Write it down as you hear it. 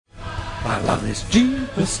I love this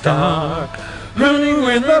Jeepers Star. Running,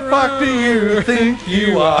 when the fuck do you think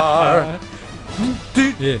you are?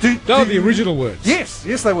 Yeah. They were the original words. Yes,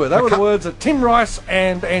 they were. They were the words that Tim Rice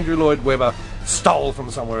and Andrew Lloyd Webber stole from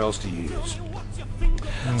somewhere else to use.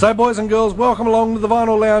 So, boys and girls, welcome along to the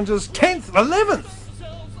Vinyl Lounge's 11th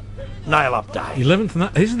nail-up day.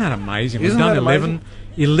 11th, isn't that amazing? We've done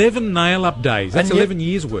 11 nail-up days. That's 11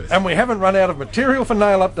 years worth. And we haven't run out of material for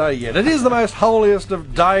nail-up day yet. It is the most holiest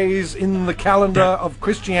of days in the calendar of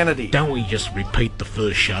Christianity. Don't we just repeat the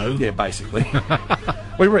first show? Yeah, basically.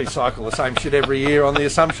 We recycle the same shit every year on the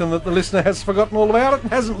assumption that the listener has forgotten all about it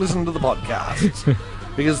and hasn't listened to the podcasts.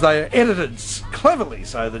 Because they are edited cleverly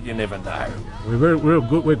so that you never know.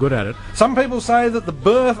 We're good at it. Some people say that the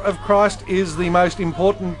birth of Christ is the most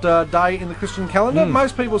important day in the Christian calendar.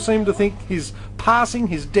 Most people seem to think his passing,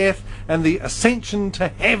 his death, and the ascension to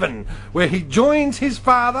heaven, where he joins his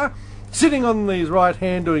Father, sitting on his right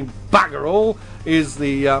hand doing bugger all, is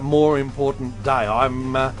the more important day.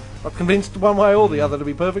 I'm not convinced one way or the other, to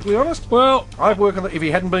be perfectly honest. Well, I work on that. If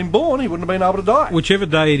he hadn't been born, he wouldn't have been able to die. Whichever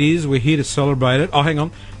day it is, we're here to celebrate it. Oh, hang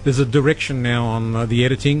on. There's a direction now on the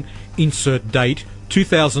editing. Insert date,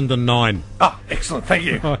 2009. Oh, excellent. Thank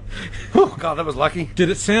you. Oh, God, that was lucky.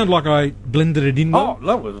 Did it sound like I blended it in? Oh,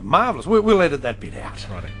 that was marvellous. We'll edit that bit out.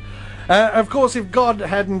 Right. Of course, if God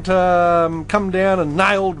hadn't come down and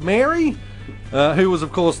nailed Mary, who was,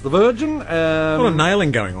 of course, the Virgin. A lot of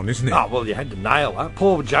nailing going on, isn't there? Oh, well, you had to nail her.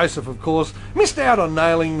 Poor Joseph, of course, missed out on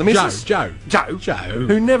nailing the missus. Joe.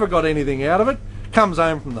 Who never got anything out of it. Comes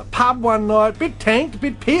home from the pub one night, bit tanked,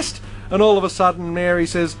 bit pissed, and all of a sudden Mary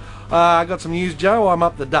says, I got some news, Joe, I'm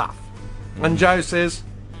up the duff. And Joe says,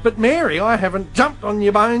 but Mary, I haven't jumped on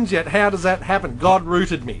your bones yet. How does that happen? God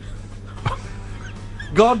rooted me.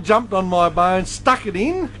 God jumped on my bones, stuck it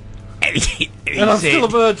in, and I'm still a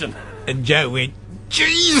virgin. And Joe went,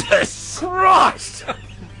 Jesus Christ!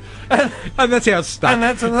 And that's how it's stuck. And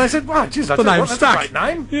they said, "Wow, geez, that's a great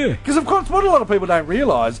name." Yeah. Because of course, what a lot of people don't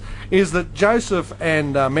realise is that Joseph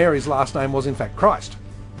and Mary's last name was in fact Christ.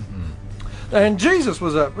 And Jesus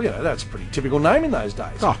was that's a pretty typical name in those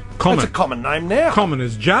days. Oh, common. It's a common name now. Common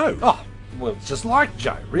as Joe. Oh, well, it's just like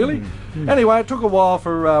Joe, really. Anyway, it took a while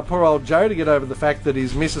for poor old Joe to get over the fact that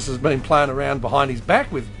his missus has been playing around behind his back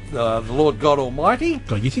with the Lord God Almighty.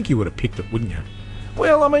 God, you think you would have picked it, wouldn't you?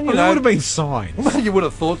 Well, I mean, you know, there would have been signs. Well, you would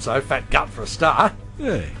have thought so. Fat gut for a start.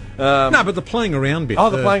 Yeah. No, but the playing around bit. Oh,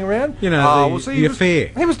 the playing around? You know, the affair.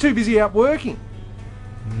 He was too busy out working.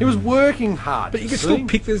 He was working hard. But you can still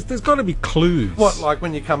pick. There's got to be clues. What, like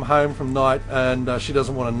when you come home from night and she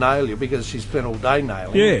doesn't want to nail you because she spent all day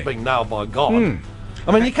nailing, being nailed by God.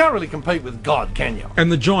 I mean, you can't really compete with God, can you? And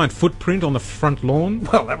the giant footprint on the front lawn.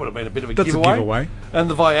 Well, that would have been a bit of a giveaway. That's a giveaway. And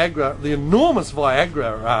the Viagra, the enormous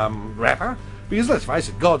Viagra wrapper. Because let's face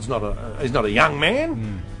it, God's he's not a young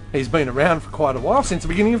man. He's been around for quite a while, since the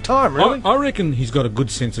beginning of time, really. I reckon he's got a good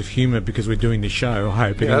sense of humour because we're doing this show, I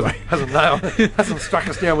hope, anyway. Hasn't struck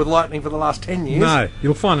us down with lightning for the last 10 years. No,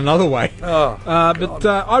 you'll find another way. But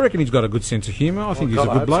I reckon he's got a good sense of humour. I think he's a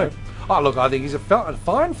good bloke. So. Oh, look, I think he's a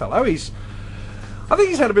fine fellow. I think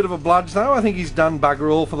he's had a bit of a bludge, though. I think he's done bugger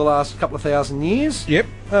all for the last couple of thousand years. Yep.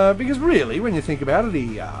 Because really, when you think about it,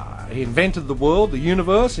 he invented the world, the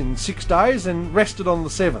universe, in 6 days and rested on the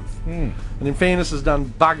 7th. And in fairness, has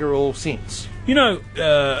done bugger all since. You know,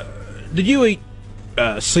 did you eat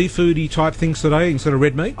seafoody type things today instead of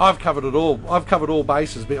red meat? I've covered it all. I've covered all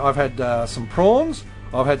bases. I've had some prawns,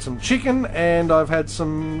 I've had some chicken, and I've had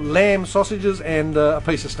some lamb sausages and a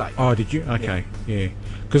piece of steak. Oh, did you? Okay, yeah.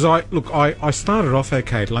 Because I started off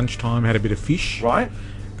okay at lunchtime, had a bit of fish. Right.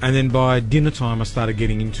 And then by dinner time, I started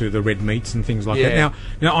getting into the red meats and things like that.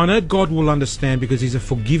 Now, I know God will understand because he's a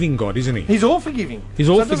forgiving God, isn't he? He's all forgiving. He's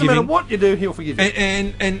all so it forgiving. doesn't matter what you do, he'll forgive you.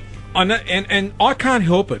 And I know, and I can't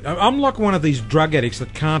help it. I'm like one of these drug addicts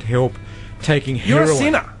that can't help taking heroin. You're a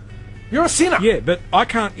sinner. You're a sinner. Yeah, but I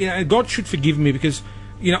can't. You know, God should forgive me because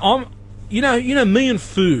I'm. You know, me and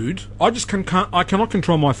food. I cannot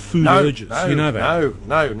control my food urges. You know that?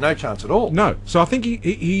 No chance at all. No. So I think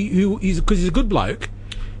he's because he's a good bloke.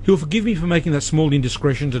 He'll forgive me for making that small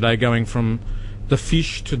indiscretion today, going from the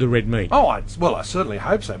fish to the red meat. Oh, I certainly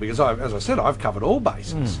hope so because, as I said, I've covered all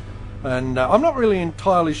bases. And I'm not really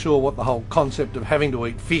entirely sure what the whole concept of having to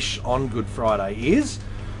eat fish on Good Friday is.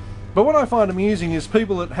 But what I find amusing is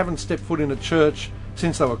people that haven't stepped foot in a church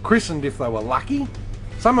since they were christened, if they were lucky.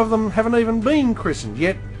 Some of them haven't even been christened,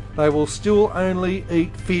 yet they will still only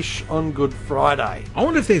eat fish on Good Friday. I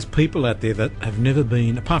wonder if there's people out there that have never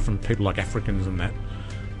been, apart from people like Africans and that,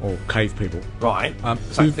 or cave people. Right.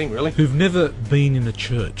 Same thing, really. Who've never been in a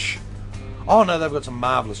church. Oh no, they've got some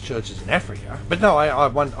marvellous churches in Africa. But no,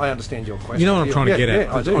 I understand your question. You know what I'm trying to get at?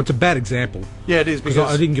 Yeah, I do. It's a bad example. Yeah, it is Because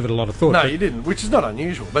because I didn't give it a lot of thought. no, you didn't, which is not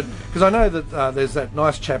unusual. But because I know that there's that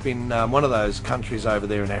nice chap in one of those countries over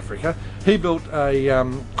there in Africa. He built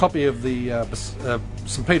a copy of the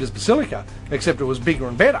St Peter's Basilica, except it was bigger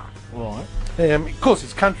and better. Right. Of course,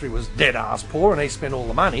 his country was dead ass poor, and he spent all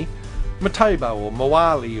the money. Matabo or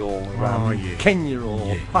Mawali or Kenya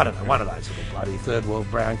or I don't know, one of those little bloody third world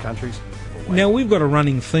brown countries. Now, we've got a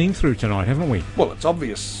running theme through tonight, haven't we? Well, it's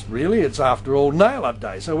obvious, really. It's, after all, Nail-Up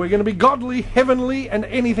Day. So we're going to be godly, heavenly, and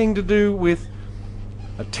anything to do with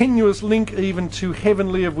a tenuous link even to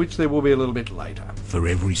heavenly, of which there will be a little bit later. For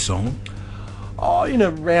every song? Oh, in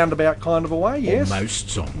a roundabout kind of a way, yes. Or most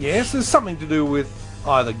songs? Yes, there's something to do with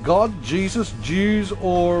either God, Jesus, Jews,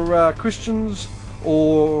 or Christians,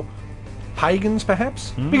 or pagans,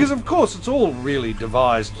 perhaps. Because, of course, it's all really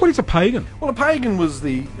devised. What is a pagan? Well, a pagan was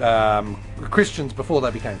the Christians before they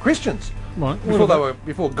became Christians. Right.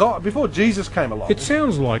 Before Jesus came along. It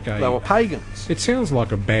sounds like they were pagans. It sounds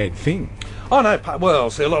like a bad thing. Oh no, well,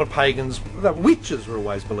 see, a lot of pagans, witches were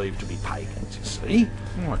always believed to be pagans, you see.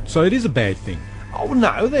 Right. So it is a bad thing. Oh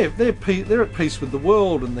no, they're at peace with the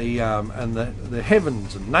world and the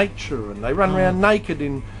heavens and nature, and they run around naked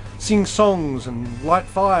and sing songs and light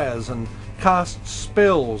fires and cast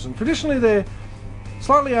spells, and traditionally they're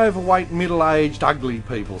slightly overweight, middle-aged, ugly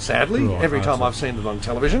people, sadly, Right, every time I've seen it on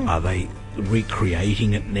television. Are they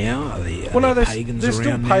recreating it now? Are there pagans they're around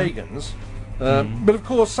still now? pagans. But of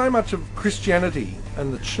course, so much of Christianity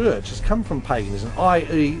and the church has come from paganism,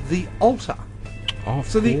 i.e. the altar. Oh,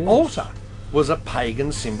 So the altar was a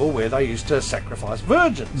pagan symbol where they used to sacrifice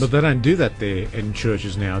virgins. But they don't do that there in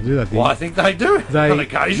churches now, do they? Well, I think they do on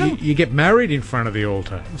occasion. You get married in front of the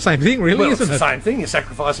altar. Same thing, really, Well, isn't it's it? the same thing. You're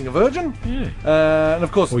sacrificing a virgin. Yeah. And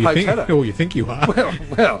of course, Or the you Pope's had it. think, or you think you are.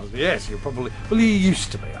 Well, yes, you're probably... Well, you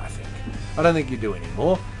used to be, I think. I don't think you do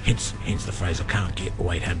anymore. Hence the phrase, I can't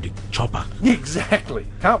wait home to chopper. Exactly.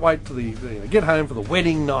 Can't wait to get home for the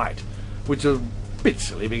wedding night, which is a bit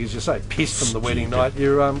silly because you're so pissed from the wedding night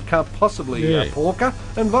you can't possibly porker,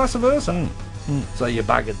 and vice versa. So you're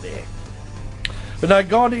buggered there. But no,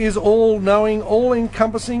 God is all-knowing,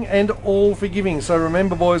 all-encompassing, and all-forgiving. So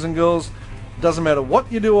remember, boys and girls, doesn't matter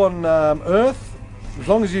what you do on earth, as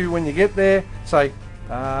long as when you get there, say,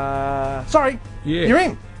 sorry, you're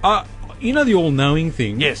in. You know the all-knowing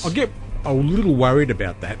thing? Yes. I get a little worried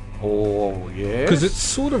about that. Oh, yes. Because it's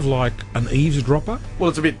sort of like an eavesdropper. Well,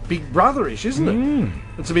 it's a bit Big Brother-ish, isn't it?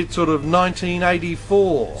 It's a bit sort of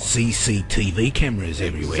 1984. CCTV cameras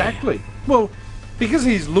everywhere. Exactly. Well, because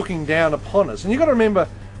he's looking down upon us, and you've got to remember,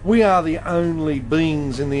 we are the only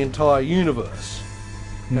beings in the entire universe.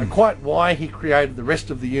 Now, quite why he created the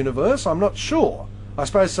rest of the universe, I'm not sure. I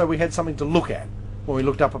suppose so we had something to look at when we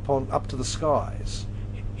looked up to the skies.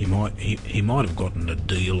 He might have gotten a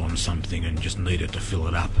deal on something and just needed to fill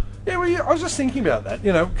it up. Yeah, well, I was just thinking about that,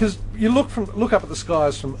 because you look up at the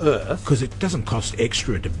skies from Earth. Because it doesn't cost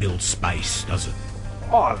extra to build space, does it?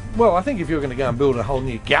 Oh, well, I think if you're going to go and build a whole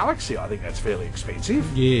new galaxy, I think that's fairly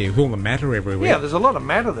expensive. Yeah, with all the matter everywhere. Yeah, there's a lot of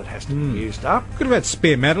matter that has to be used up. Could have had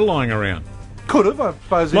spare matter lying around. Could have, I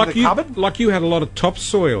suppose, in the cupboard. Like you had a lot of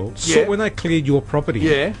topsoil. Yeah. When they cleared your property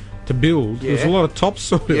Yeah. to build, there was a lot of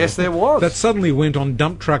topsoil. Yes, there was. That suddenly went on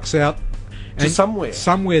dump trucks out To somewhere.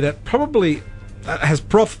 Somewhere that probably has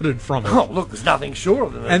profited from it. Oh, look, there's nothing surer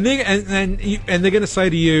than that. And they're going to say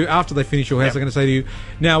to you, after they finish your house, they're going to say to you,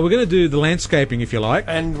 now we're going to do the landscaping, if you like.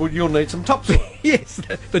 And you'll need some topsoil. Yes,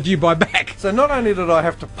 that you buy back. So not only did I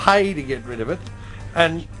have to pay to get rid of it,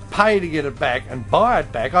 and pay to get it back, and buy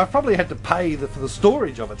it back, I probably had to pay for the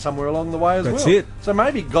storage of it somewhere along the way as well. That's it. So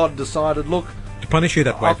maybe God decided, look... To punish you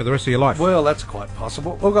that way for the rest of your life. Well, that's quite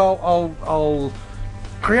possible. Look, I'll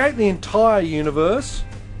create the entire universe,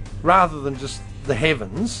 rather than just the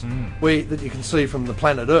heavens, that you can see from the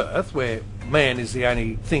planet Earth, where man is the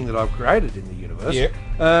only thing that I've created in the universe. Yep.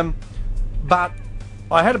 But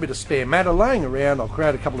I had a bit of spare matter laying around. I'll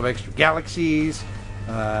create a couple of extra galaxies,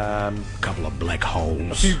 A couple of black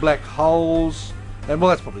holes. a few black holes, and well,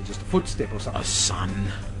 that's probably just a footstep or something. A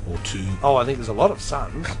sun or two. Oh, I think there's a lot of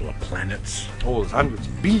suns. A couple of planets. Oh, there's hundreds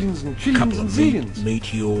of billions and A trillions couple and of zillions.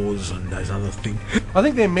 meteors and those other things. I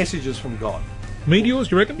think they're messages from God. Meteors,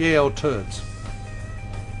 you reckon? Yeah, or turds.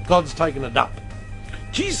 God's taken a dump.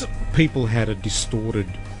 Geez, people had a distorted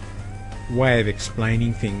way of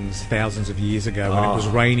explaining things thousands of years ago. When it was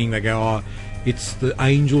raining, they go, oh, it's the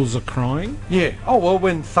angels are crying. Yeah. Oh, well,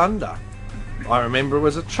 when thunder. I remember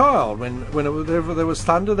as a child, whenever there was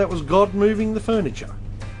thunder, that was God moving the furniture.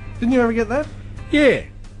 Didn't you ever get that? Yeah.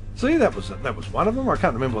 See, that was one of them. I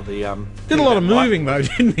can't remember what the... Did a lot of moving, though,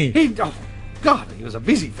 didn't he? God, he was a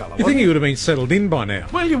busy fellow. You think he would have been settled in by now?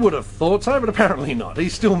 Well, you would have thought so, but apparently not.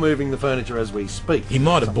 He's still moving the furniture as we speak. He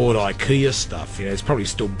might have bought IKEA stuff. You know, he's probably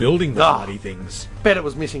still building the bloody things. Bet it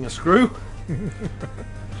was missing a screw.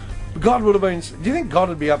 God would have been... Do you think God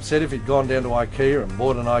would be upset if he'd gone down to IKEA and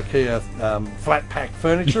bought an IKEA flat pack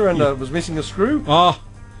furniture and it was missing a screw? Oh,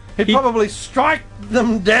 He'd probably strike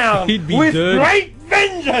them down with great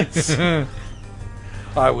vengeance,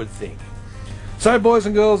 I would think. So, boys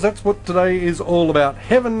and girls, that's what today is all about.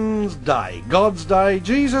 Heaven's Day, God's Day,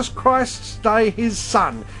 Jesus Christ's Day, his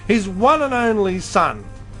Son, his one and only Son,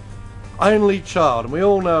 only child. And we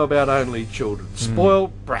all know about only children,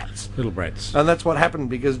 spoiled brats. little brats. And that's what happened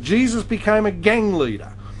because Jesus became a gang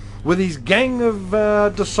leader with his gang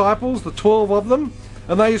of disciples, the 12 of them,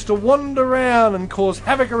 and they used to wander around and cause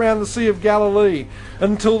havoc around the Sea of Galilee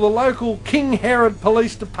until the local King Herod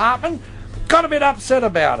Police Department got a bit upset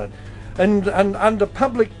about it. And under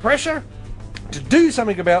public pressure to do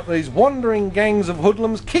something about these wandering gangs of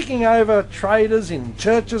hoodlums kicking over traders in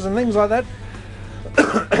churches and things like that,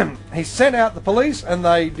 he sent out the police and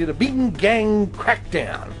they did a big gang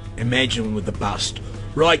crackdown. Imagine with the bust.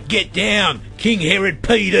 Right, get down. King Herod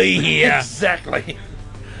PD here. Exactly.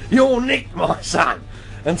 You're nicked, my son.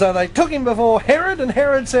 And so they took him before Herod, and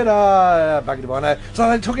Herod said, bugger do I know. So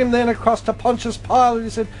they took him then across to Pontius Pilate.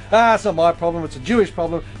 He said, it's not my problem, it's a Jewish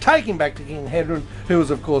problem. Take him back to King Herod, who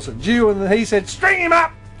was of course a Jew, and he said, string him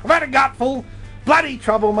up! I've had a gutful, bloody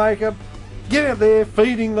troublemaker. Get out there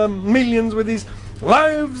feeding them millions with his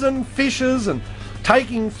loaves and fishes, and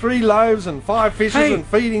taking 3 loaves and 5 fishes and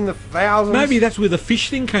feeding the thousands. Maybe that's where the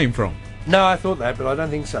fish thing came from. No, I thought that, but I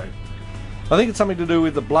don't think so. I think it's something to do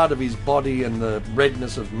with the blood of his body and the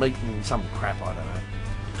redness of meat and some crap, I don't know.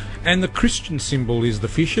 And the Christian symbol is the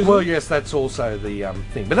fish, isn't Well, it? yes, that's also the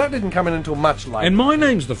thing. But that didn't come in until much later. And my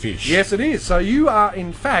name's the fish. Yes, it is. So you are,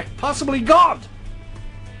 in fact, possibly God.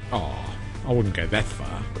 Oh, I wouldn't go that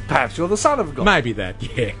far. Perhaps you're the Son of God. Maybe that,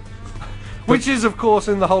 yeah. Which is, of course,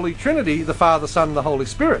 in the Holy Trinity, the Father, Son, and the Holy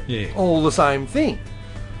Spirit. Yeah. All the same thing.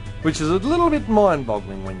 Which is a little bit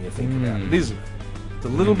mind-boggling when you think about it, isn't it? It's a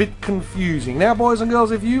little bit confusing. Now, boys and girls,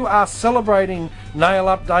 if you are celebrating Nail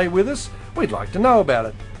Up Day with us, we'd like to know about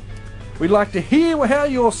it. We'd like to hear how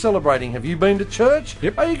you're celebrating. Have you been to church?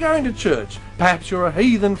 Yep. Are you going to church? Perhaps you're a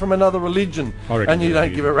heathen from another religion and you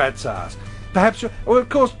don't give a rat's ass. Perhaps you're... Well, of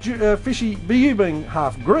course, Fishy, you being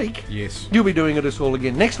half Greek, Yes. you'll be doing it us all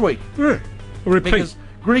again next week. Yeah. Repeat. Because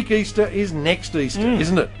Greek Easter is next Easter,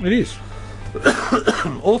 isn't it? It is.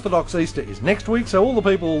 Orthodox Easter is next week, so all the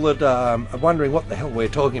people that are wondering what the hell we're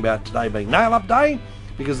talking about today being Nail Up Day,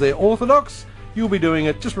 because they're Orthodox, you'll be doing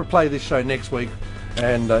it. Just replay this show next week,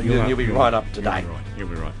 and you'll be right up to date. You'll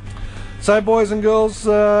be right. So, boys and girls,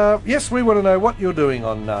 yes, we want to know what you're doing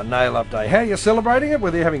on Nail Up Day, how you're celebrating it,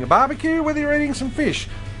 whether you're having a barbecue, whether you're eating some fish.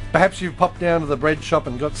 Perhaps you've popped down to the bread shop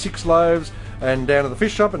and got 6 loaves, and down to the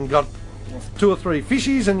fish shop and got 2 or 3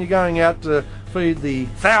 fishies, and you're going out to feed the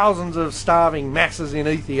thousands of starving masses in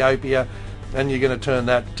Ethiopia, and you're going to turn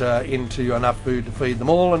that into enough food to feed them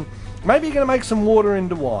all, and maybe you're going to make some water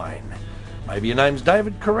into wine. Maybe your name's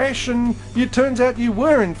David Koresh, and it turns out you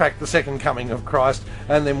were in fact the second coming of Christ,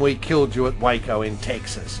 and then we killed you at Waco in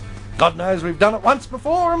Texas. God knows we've done it once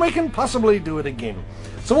before, and we can possibly do it again.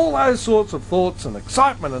 So all those sorts of thoughts and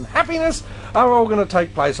excitement and happiness are all going to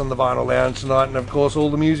take place on the Vinyl Lounge tonight, and of course all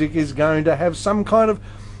the music is going to have some kind of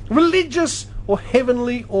religious or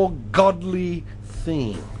heavenly or godly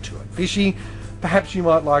theme to it. Fishy, perhaps you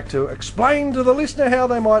might like to explain to the listener how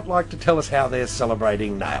they might like to tell us how they're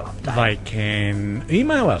celebrating Nail Up Day. They can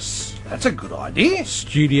email us. That's a good idea.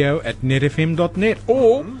 studio@netfm.net,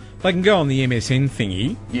 or they can go on the MSN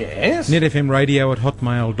thingy. Yes.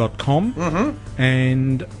 netfmradio@hotmail.com.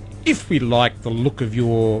 And if we like the look of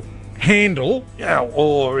your handle, Yeah,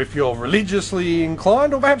 or if you're religiously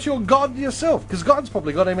inclined, or perhaps you're God yourself, because God's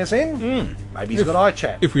probably got MSN. Maybe he's got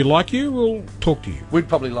iChat. if we like you, we'll talk to you. We'd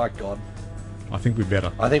probably like God. I think we'd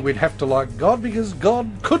better. I think we'd have to like God, because God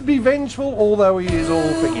could be vengeful, although he is all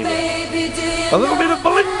forgiving. A little bit of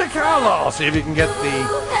Belinda Carlisle, see if you can get the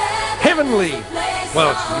heavenly...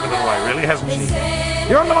 Well, she's given it away, really, hasn't she?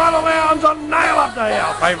 You're on the Vinyl Lounge on Nail Up Day,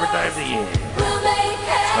 our favourite day of the year. It's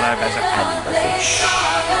what I have as a fish.